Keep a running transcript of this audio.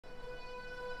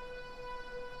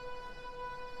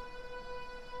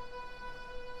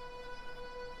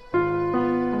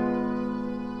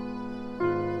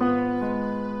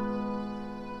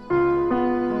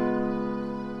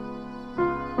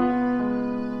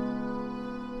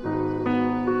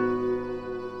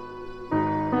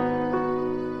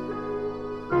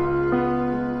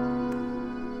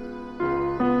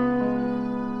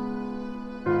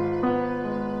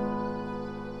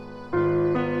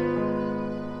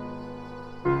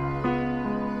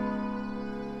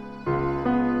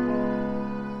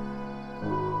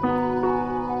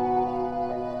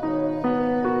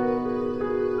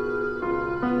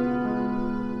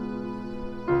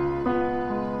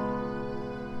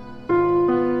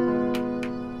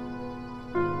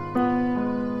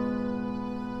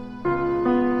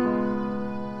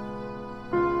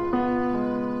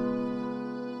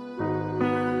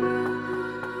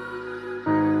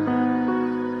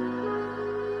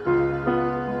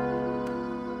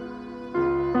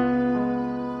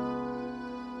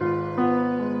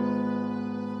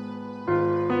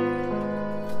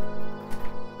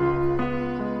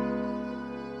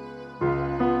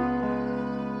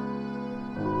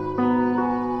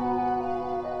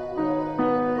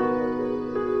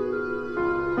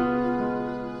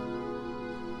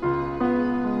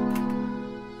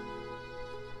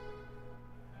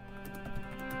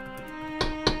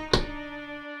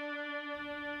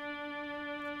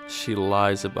She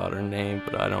lies about her name,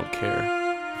 but I don't care.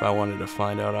 If I wanted to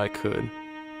find out, I could.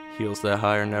 Heels that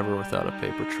high are never without a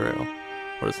paper trail.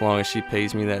 But as long as she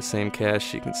pays me that same cash,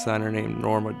 she can sign her name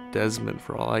Norma Desmond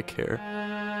for all I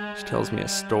care. She tells me a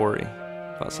story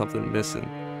about something missing.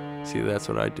 See, that's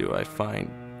what I do. I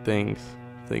find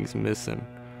things missing,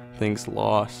 things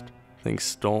lost, things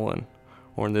stolen,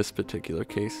 or in this particular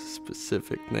case, a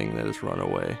specific thing that has run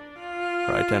away.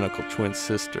 Her identical twin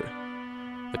sister.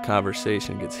 The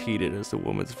conversation gets heated as the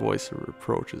woman's voice of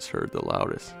reproach is heard the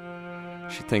loudest.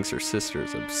 She thinks her sister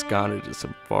is absconded to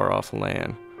some far-off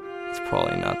land. It's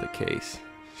probably not the case.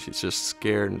 She's just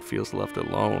scared and feels left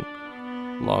alone.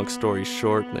 Long story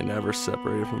short, they never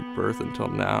separated from birth until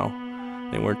now.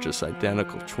 They weren't just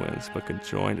identical twins, but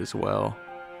conjoined as well.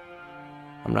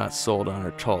 I'm not sold on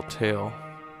her tall tale,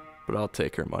 but I'll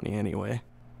take her money anyway.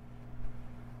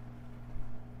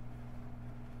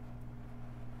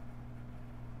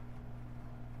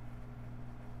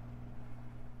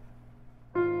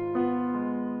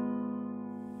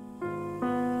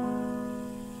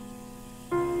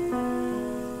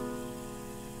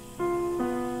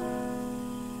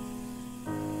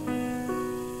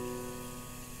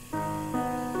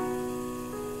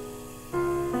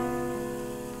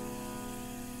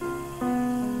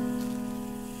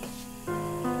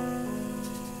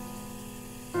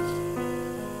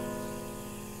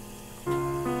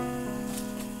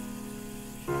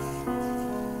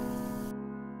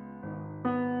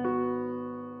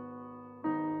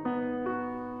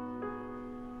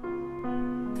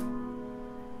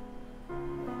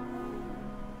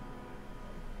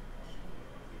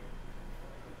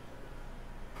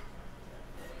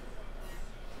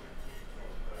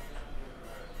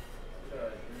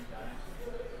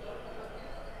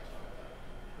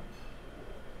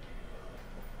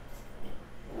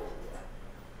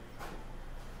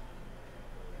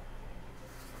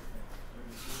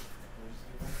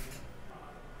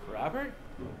 Robert?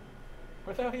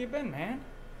 Where the hell have you been, man?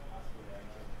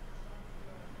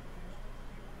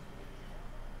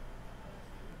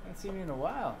 Haven't seen you in a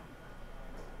while.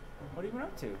 What have you been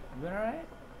up to? You been alright?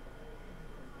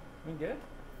 Been good?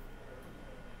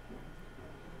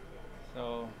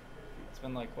 So, it's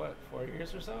been like, what, 4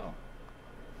 years or so?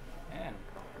 Man,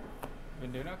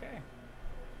 been doing okay.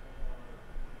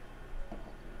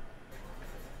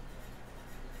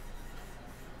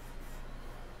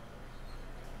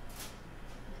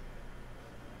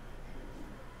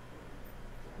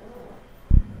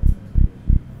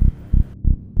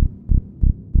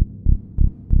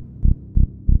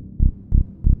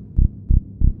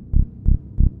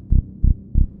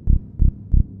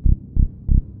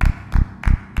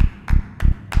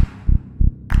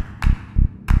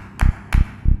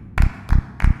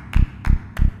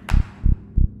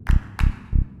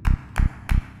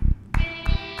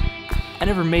 I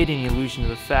never made any illusion to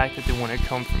the fact that they wanted to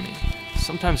come for me.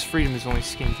 Sometimes freedom is only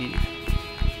skin deep.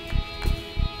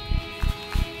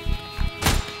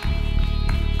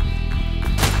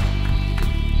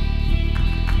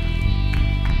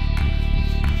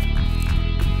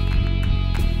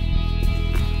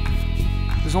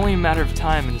 It was only a matter of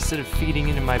time, and instead of feeding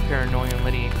into my paranoia and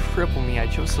letting it cripple me, I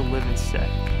chose to live instead.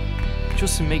 I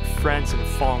chose to make friends and to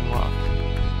fall in love.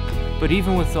 But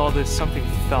even with all this, something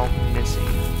felt missing.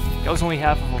 That was only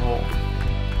half of a whole.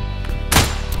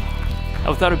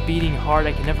 Now, without a beating heart,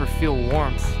 I can never feel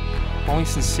warmth. The only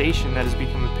sensation that has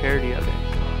become a parody of it.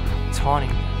 It's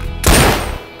haunting me.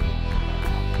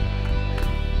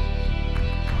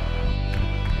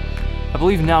 I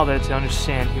believe now that to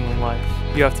understand human life,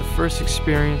 you have to first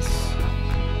experience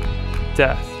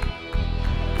death.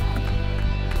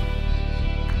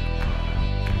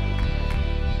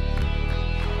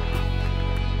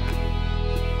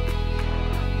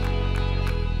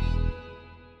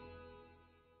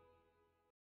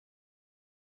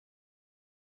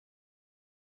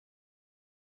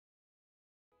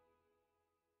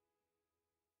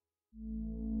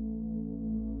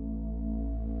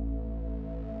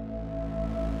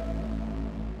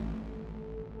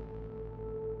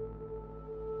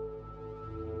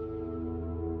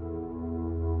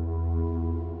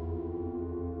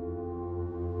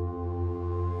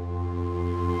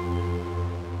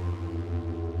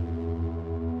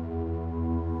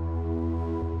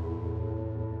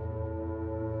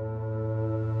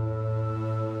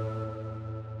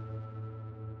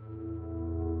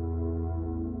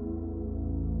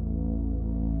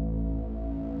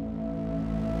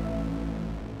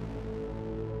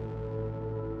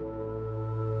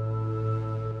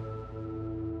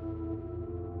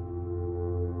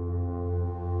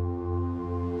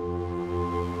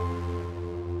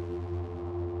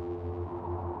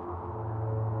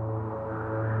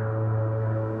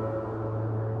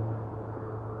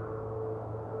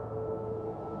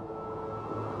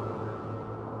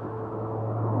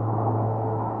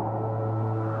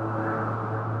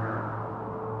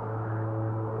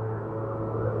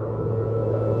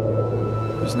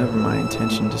 was never my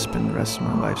intention to spend the rest of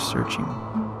my life searching.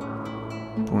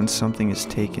 But when something is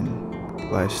taken,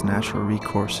 life's natural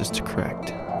recourse is to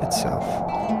correct itself.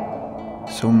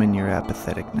 So many are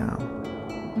apathetic now,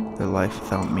 their life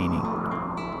without meaning.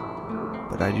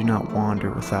 But I do not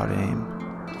wander without aim.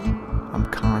 I'm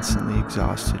constantly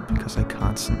exhausted because I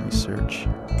constantly search.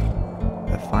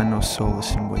 I find no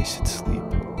solace in wasted sleep.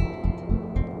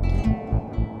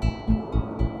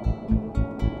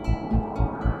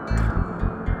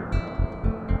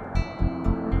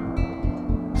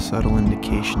 Subtle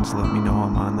indications let me know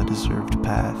I'm on the deserved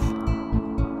path.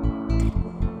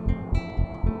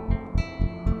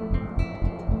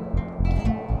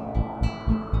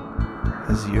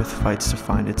 As the earth fights to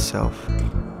find itself,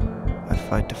 I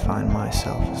fight to find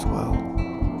myself as well.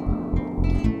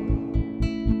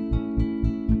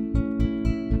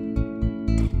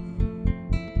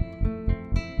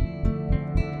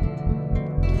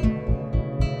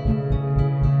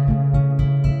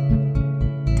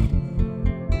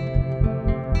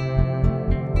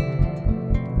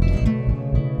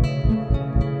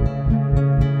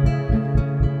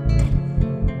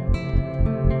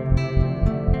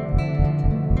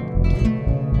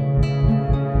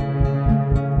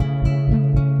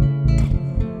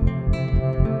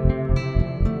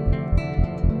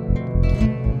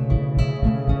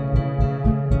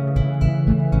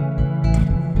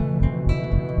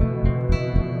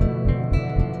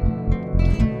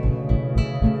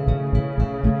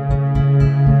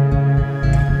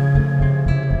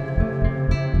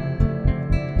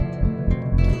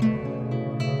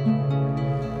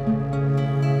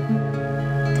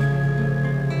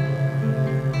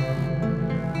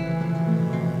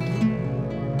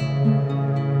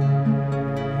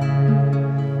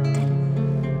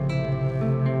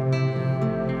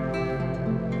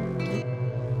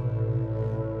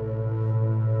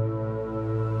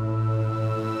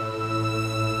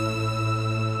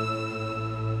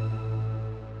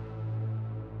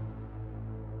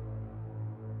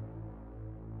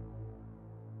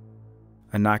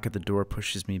 A knock at the door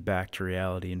pushes me back to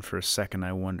reality, and for a second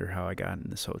I wonder how I got in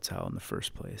this hotel in the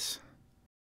first place.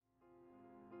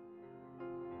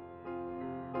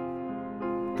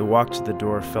 The walk to the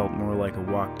door felt more like a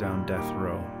walk down death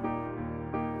row.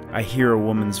 I hear a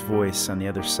woman's voice on the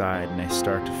other side, and I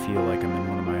start to feel like I'm in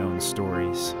one of my own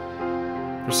stories.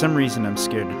 For some reason, I'm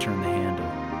scared to turn the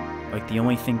handle. Like the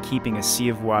only thing keeping a sea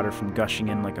of water from gushing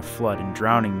in like a flood and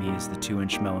drowning me is the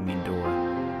 2-inch melamine door.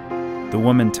 The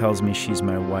woman tells me she's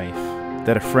my wife,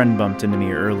 that a friend bumped into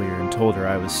me earlier and told her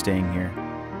I was staying here.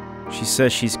 She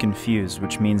says she's confused,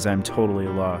 which means I'm totally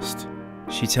lost.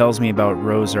 She tells me about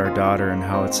Rose, our daughter, and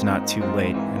how it's not too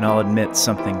late, and I'll admit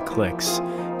something clicks,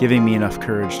 giving me enough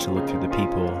courage to look through the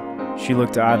peephole. She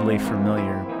looked oddly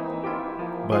familiar,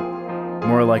 but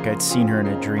more like I'd seen her in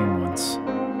a dream once.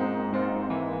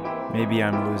 Maybe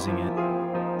I'm losing it.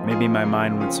 Maybe my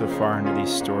mind went so far into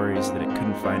these stories that it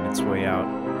couldn't find its way out,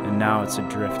 and now it's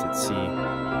adrift at sea.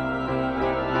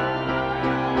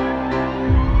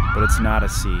 But it's not a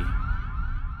sea.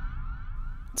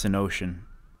 It's an ocean.